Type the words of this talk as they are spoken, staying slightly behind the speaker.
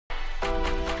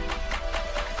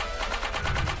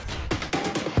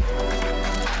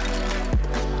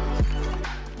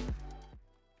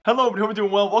Hello, everybody, hope you're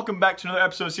doing well. Welcome back to another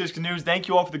episode of CS News. Thank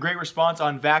you all for the great response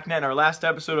on VacNet in our last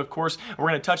episode. Of course, we're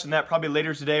going to touch on that probably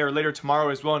later today or later tomorrow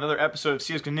as well. Another episode of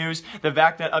CS News. The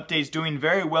VacNet update is doing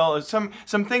very well. Some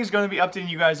things going to be updating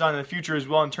you guys on in the future as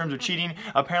well in terms of cheating.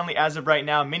 Apparently, as of right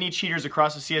now, many cheaters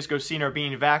across the CSGO scene are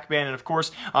being Vac banned, and of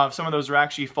course, some of those are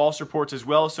actually false reports as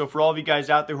well. So for all of you guys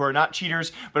out there who are not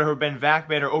cheaters but who have been Vac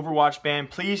banned or Overwatch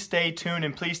banned, please stay tuned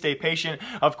and please stay patient.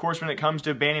 Of course, when it comes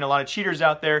to banning a lot of cheaters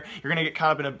out there, you're going to get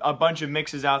caught up in a bunch of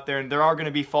mixes out there, and there are going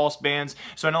to be false bans.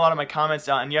 So I know a lot of my comments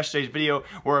in yesterday's video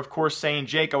were of course saying,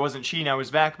 Jake, I wasn't cheating, I was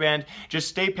Vac banned. Just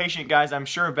stay patient, guys. I'm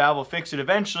sure Valve will fix it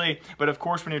eventually, but of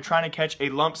course when you're trying to catch a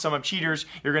lump sum of cheaters,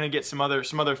 you're going to get some other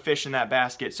fish in that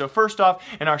basket. So first off,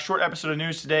 in our short episode of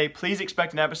news today, please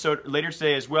expect an episode later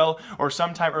today as well, or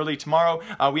sometime early tomorrow.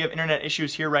 We have internet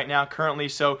issues here right now currently,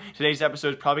 so today's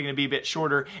episode is probably going to be a bit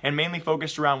shorter and mainly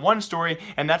focused around one story,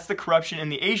 and that's the corruption in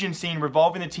the Asian scene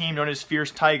revolving the team known as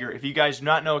Fierce Tiger. If you guys do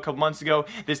not know, a couple months ago,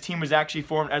 this team was actually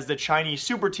formed as the Chinese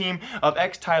super team of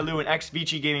ex-Tyloo and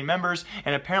ex-Vici gaming members,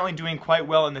 and apparently doing quite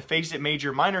well in the FaZe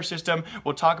major minor system.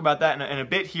 We'll talk about that in a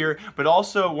bit here, but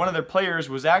also one of their players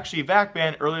was actually Vac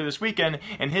banned earlier this weekend,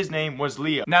 and his name was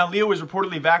Leo. Now, Leo was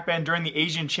reportedly Vac banned during the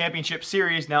Asian Championship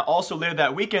Series. Now, also later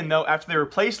that weekend, though, after they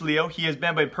replaced Leo, he has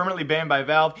been permanently banned by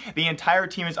Valve. The entire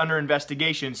team is under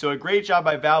investigation, so a great job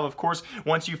by Valve. Of course,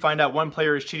 once you find out one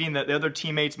player is cheating, that the other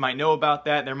teammates might know about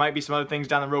that. There might be some other things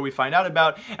down the road we find out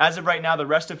about. As of right now, the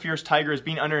rest of Fierce Tiger is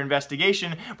being under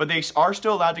investigation, but they are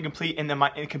still allowed to compete in the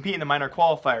minor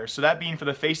qualifiers. So that being for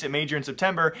the FaZe major in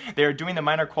September, they are doing the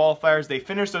minor qualifiers. They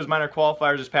finished those minor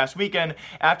qualifiers this past weekend.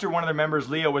 After one of their members,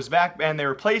 Leo, was Vac banned, they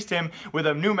replaced him with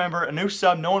a new member, a new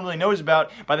sub no one really knows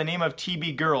about, by the name of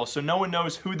TB Girl. So no one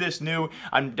knows who this new,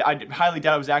 I highly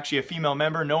doubt it was actually a female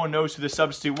member. No one knows who the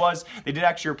substitute was. They did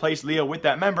actually replace Leo with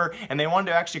that member, and they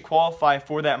wanted to actually qualify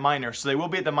for that minor. So they will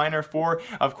be at the minor for,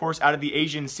 of course, out of the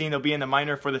Asian scene, they'll be in the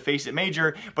minor for the FaZe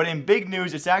major. But in big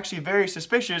news, it's actually very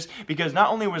suspicious, because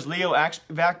not only was Leo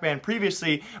Vac banned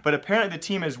previously, but apparently the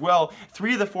team as well,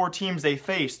 3 of the 4 teams they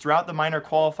faced throughout the minor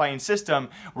qualifying system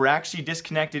were actually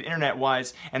disconnected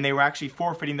internet-wise, and they were actually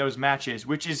forfeiting those matches,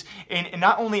 which is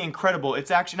not only incredible,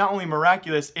 it's actually not only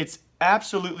miraculous, it's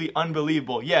absolutely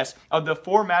unbelievable. Yes, of the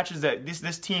 4 matches that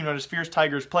this team known as Fierce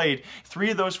Tigers played, 3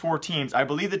 of those 4 teams, I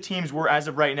believe the teams were, as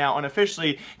of right now,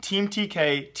 unofficially, Team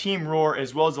TK, Team Roar,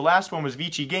 as well as the last one was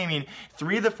Vici Gaming.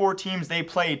 3 of the 4 teams they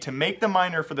played to make the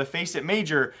minor for the FaZe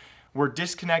major were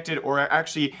disconnected or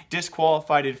actually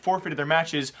disqualified and forfeited their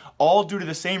matches, all due to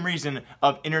the same reason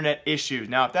of internet issues.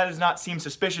 Now, if that does not seem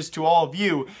suspicious to all of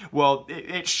you, well,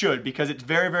 it should, because it's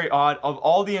very, very odd. Of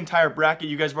all the entire bracket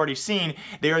you guys have already seen,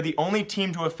 they are the only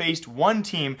team to have faced one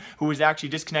team who was actually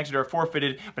disconnected or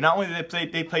forfeited. But not only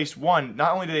did they face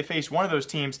one of those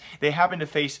teams, they happened to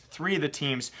face 3 of the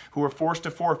teams who were forced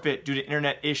to forfeit due to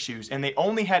internet issues. And they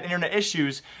only had internet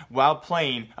issues while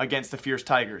playing against the Fierce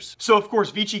Tigers. So, of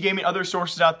course, Vici Gaming, other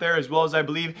sources out there, as well as I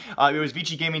believe it was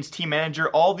Vici Gaming's team manager,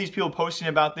 all these people posting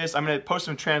about this. I'm going to post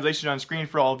some translation on screen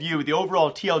for all of you. The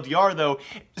overall TLDR, though,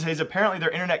 is apparently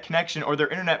their internet connection or their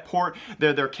internet port,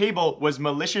 their cable was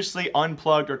maliciously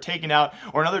unplugged or taken out,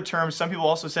 or in other terms, some people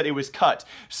also said it was cut.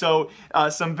 So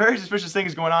some very suspicious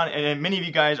things going on, and many of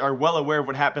you guys are well aware of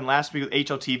what happened last week with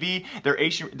HLTV.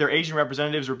 Their Asian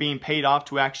representatives were being paid off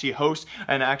to actually host,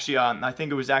 and actually I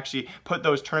think it was actually put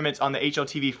those tournaments on the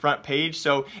HLTV front page.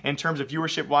 So in terms of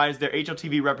viewership wise, their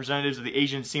HLTV representatives of the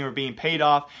Asian scene were being paid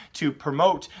off to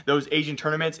promote those Asian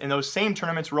tournaments, and those same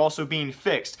tournaments were also being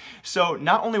fixed. So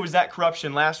not only was that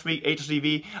corruption last week,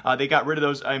 HLTV, they got rid of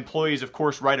those employees, of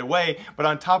course, right away, but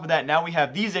on top of that, now we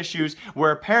have these issues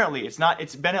where apparently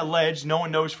it's been alleged, no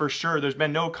one knows for sure, there's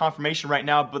been no confirmation right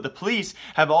now, but the police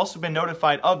have also been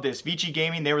notified of this. Vici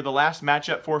Gaming, they were the last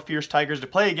matchup for Fierce Tigers to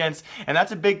play against, and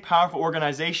that's a big, powerful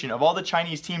organization. Of all the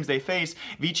Chinese teams they face,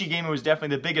 Vici Gaming was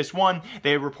definitely the biggest one.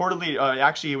 They reportedly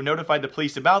actually notified the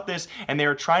police about this, and they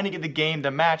were trying to get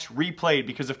the match replayed,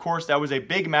 because of course that was a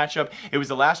big matchup. It was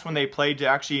the last one they played to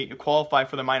actually qualify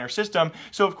for the minor system,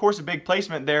 so of course a big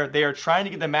placement there. They are trying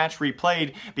to get the match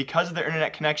replayed because of their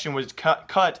internet connection was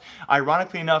cut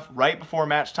ironically enough right before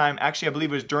match time. Actually, I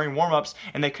believe it was during warm-ups,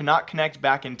 and they could not connect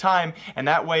back in time, and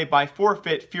that way by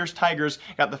forfeit, Fierce Tigers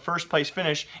got the first place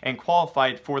finish and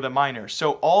qualified for the minor.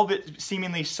 So all of it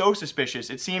seemingly so suspicious.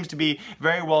 It seems to be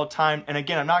very well timed. And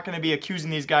again, I'm not going to be accusing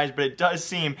these guys, but it does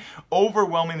seem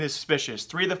overwhelmingly suspicious.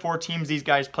 3 of the 4 teams these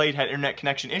guys played had internet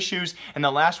connection issues, and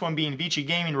the last one being Vici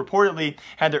Gaming reportedly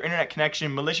had their internet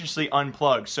connection maliciously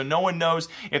unplugged. So no one knows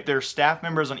if there's staff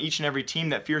members on each and every team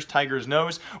that Fierce Tigers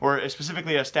knows, or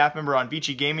specifically a staff member on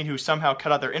Vici Gaming who somehow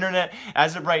cut out their internet.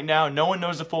 As of right now, no one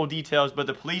knows the full details, but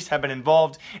the police have been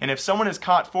involved, and if someone is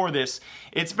caught for this,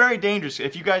 it's very dangerous.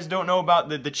 If you guys don't know about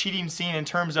the cheating scene in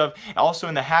terms of also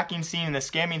in the hacking scene and the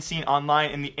scamming scene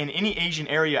online in any Asian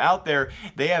area out there,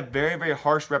 they have very, very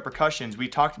harsh repercussions. We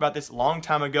talked about this a long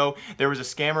time ago. There was a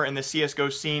scammer in the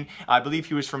CSGO scene. I believe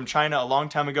he was from China a long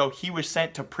time ago. He was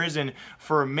sent to prison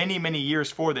for many, many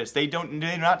years for this. They do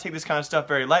not take this kind of stuff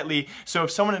very lightly. So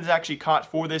if someone is actually caught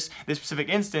for this specific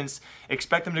instance,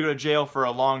 expect them to go to jail for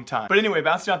a long time. But anyway,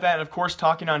 bouncing off that, and of course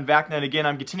talking on VacNet again,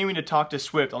 I'm continuing to talk to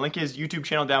Swift. I'll link his YouTube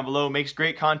channel down below. Makes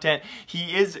great content.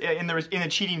 He is in the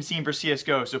cheating scene for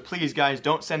CSGO, so please guys,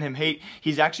 don't send him hate.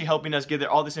 He's actually helping us gather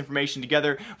all this information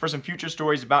together for some future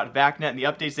stories about VacNet and the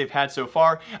updates they've had so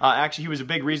far. Actually, he was a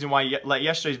big reason why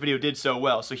yesterday's video did so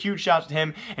well. So huge shouts to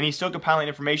him, and he's still compiling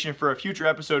information for a future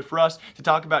episode for us to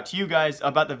talk about to you guys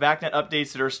about the VacNet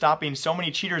updates that are stopping so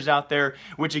many cheaters out there,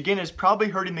 which again is probably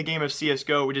hurting the game of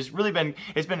CSGO, which has really been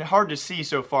hard to see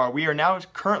so far. We are now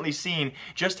currently seeing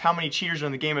just how many cheaters are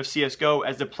in the game of CSGO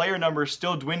as the player numbers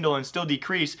still dwindle and still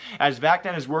decrease. As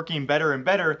VacNet is working better and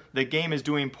better, the game is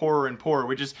doing poorer and poorer,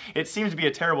 which is, it seems to be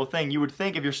a terrible thing. You would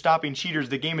think if you're stopping cheaters,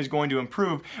 the game is going to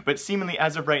improve, but seemingly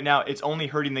as of right now, it's only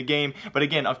hurting the game. But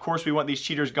again, of course, we want these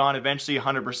cheaters gone eventually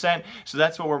 100%, so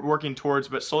that's what we're working towards,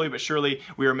 but slowly but surely,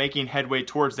 we are making headway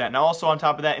towards that. Now also on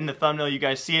top of that, in the thumbnail, you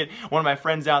guys see it, one of my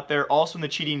friends out there, also in the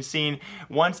cheating scene,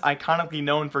 once iconically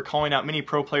known for calling out many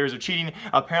pro players of cheating,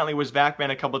 apparently was Vac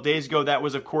Ban a couple days ago. That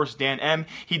was, of course, Dan M.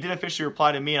 He did officially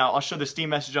reply to me, and I'll show the Steam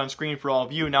message on screen for all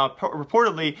of you. Now,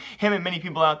 reportedly, him and many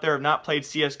people out there have not played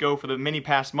CSGO for the many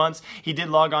past months. He did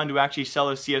log on to actually sell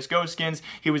his CSGO skins.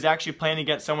 He was actually playing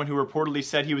against someone who reportedly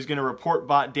said he was going to report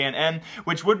bot Dan M,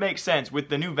 which would make sense with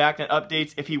the new VacNet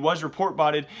updates. If he was report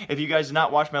botted, if you guys did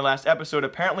not watch my last episode,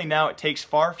 apparently now it takes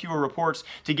far fewer reports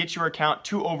to get your account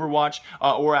to Overwatch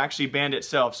or actually banned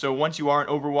itself. So once you are in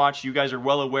Overwatch, you guys are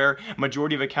well aware,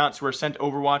 majority of accounts who are sent to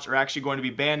Overwatch are actually going to be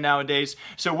banned nowadays.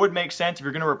 So it would make sense if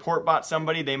you're going to report bot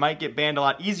somebody, they might get banned a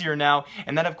lot easier now,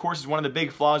 and that of course is one of the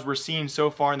big flaws we're seeing so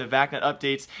far in the VacNet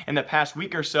updates in the past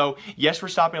week or so. Yes, we're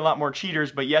stopping a lot more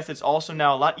cheaters, but yes, it's also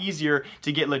now a lot easier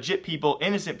to get legit people,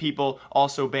 innocent people,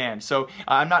 also banned. So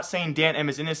I'm not saying Dan M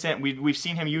is innocent. We've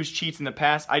seen him use cheats in the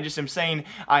past. I just am saying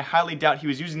I highly doubt he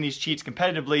was using these cheats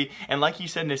competitively, and like he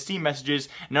said in his Steam messages,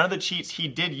 none of the cheats he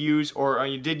did use or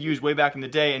he did use way back in the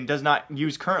day and does not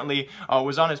use currently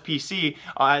was on his PC.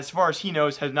 As far as he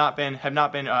knows, have not been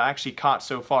actually caught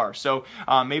so far. So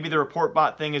maybe the report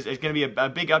bot thing is going to be a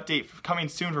big update coming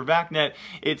soon for VacNet.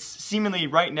 It's seemingly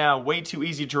right now way too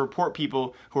easy to report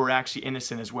people who are actually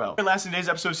innocent as well. Last in today's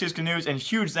episode of CSGO News, and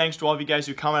huge thanks to all of you guys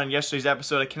who commented on yesterday's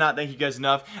episode. I cannot thank you guys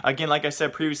enough. Again, like I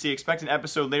said previously, expect an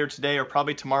episode later today or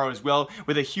probably tomorrow as well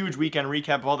with a huge weekend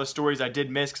recap of all the stories I did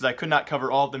miss because I could not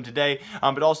cover all of them today.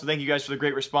 But also thank you guys for the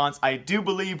great response. I do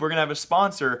believe we're going to have a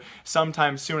sponsor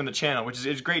sometime soon on the channel, which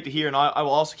is great to hear, and I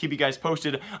will also keep you guys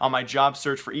posted on my job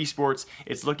search for esports.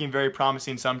 It's looking very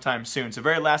promising sometime soon. So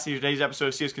very lastly, today's episode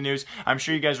of CSGO News, I'm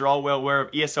sure you guys are all well aware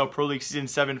of ESL Pro League Season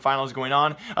 7 finals going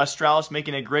on. Astralis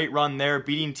making a great run there,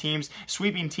 beating teams,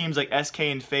 sweeping teams like SK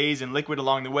and FaZe and Liquid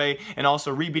along the way, and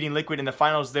also re-beating Liquid in the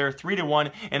finals there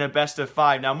 3-1 in a best of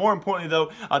 5. Now more importantly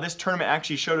though, this tournament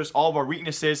actually showed us all of our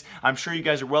weaknesses. I'm sure you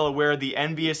guys are well aware of the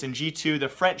Envious and G2. The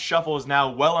French Shuffle is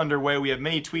now well underway. We have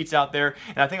many tweets out there,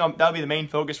 and I think that'll be the main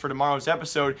focus for tomorrow's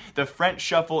episode. The French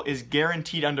Shuffle is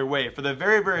guaranteed underway. For the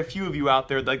very, very few of you out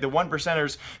there, like the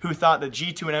 1%ers who thought that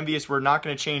G2 and Envious were not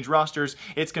going to change rosters,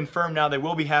 it's confirmed now they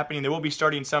will be happening. They will be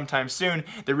starting sometime soon.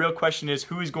 The real question is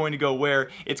who is going to go where.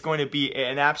 It's going to be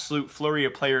an absolute flurry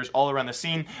of players all around the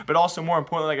scene, but also more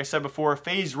importantly, like I said before,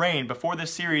 FaZe Rain, before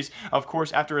this series, of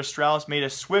course, after Astralis made a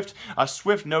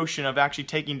swift notion of actually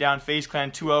taking down FaZe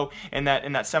Clan 2-0 in that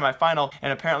semifinal,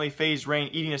 and apparently FaZe Rain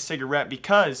eating a cigarette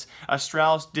because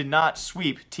Astralis did not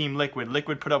sweep Team Liquid.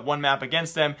 Liquid put up one map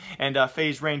against them, and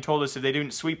FaZe Rain told us if they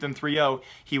didn't sweep them 3-0,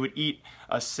 he would eat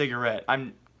a cigarette.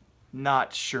 I'm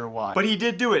not sure why, but he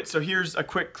did do it. So here's a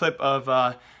quick clip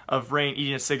of Rain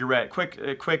eating a cigarette.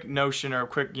 Quick notion or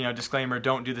quick disclaimer: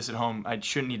 don't do this at home. I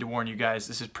shouldn't need to warn you guys.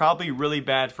 This is probably really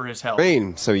bad for his health.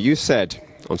 Rain, so you said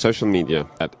on social media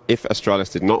that if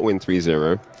Astralis did not win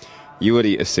 3-0, you would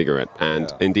eat a cigarette,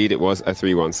 and indeed it was a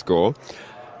 3-1 score.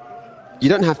 You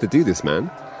don't have to do this, man.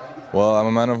 Well, I'm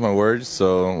a man of my words,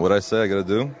 so what I say I gotta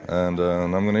do, and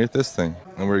I'm gonna eat this thing.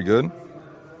 And we're good.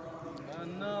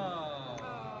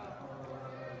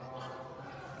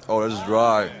 Oh, that's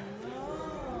dry.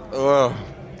 Ugh.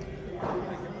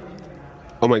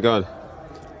 Oh my God.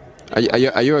 Are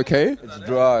you okay? It's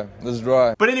dry. It's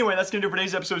dry. But anyway, that's going to do it for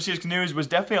today's episode of CSGO News. It was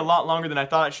definitely a lot longer than I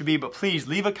thought it should be, but please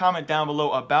leave a comment down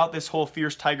below about this whole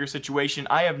Fierce Tiger situation.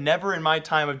 I have never in my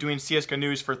time of doing CSGO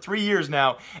News for 3 years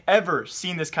now ever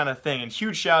seen this kind of thing. And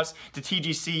huge shouts to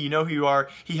TGC. You know who you are.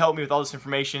 He helped me with all this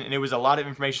information, and it was a lot of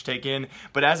information to take in.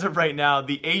 But as of right now,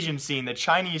 the Asian scene, the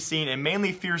Chinese scene, and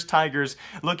mainly Fierce Tigers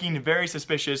looking very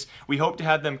suspicious. We hope to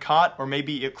have them caught, or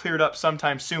maybe it cleared up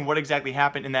sometime soon what exactly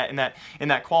happened in that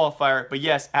qualifier. But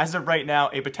yes, as of right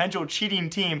now, a potential cheating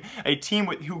team, a team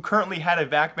who currently had a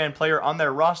Vac Ban player on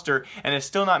their roster and has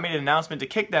still not made an announcement to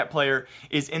kick that player,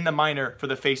 is in the minor for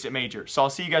the FaZe Major. So I'll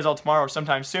see you guys all tomorrow or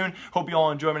sometime soon. Hope you all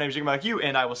enjoy. My name is Jake,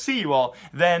 and I will see you all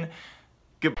then.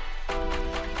 Goodbye.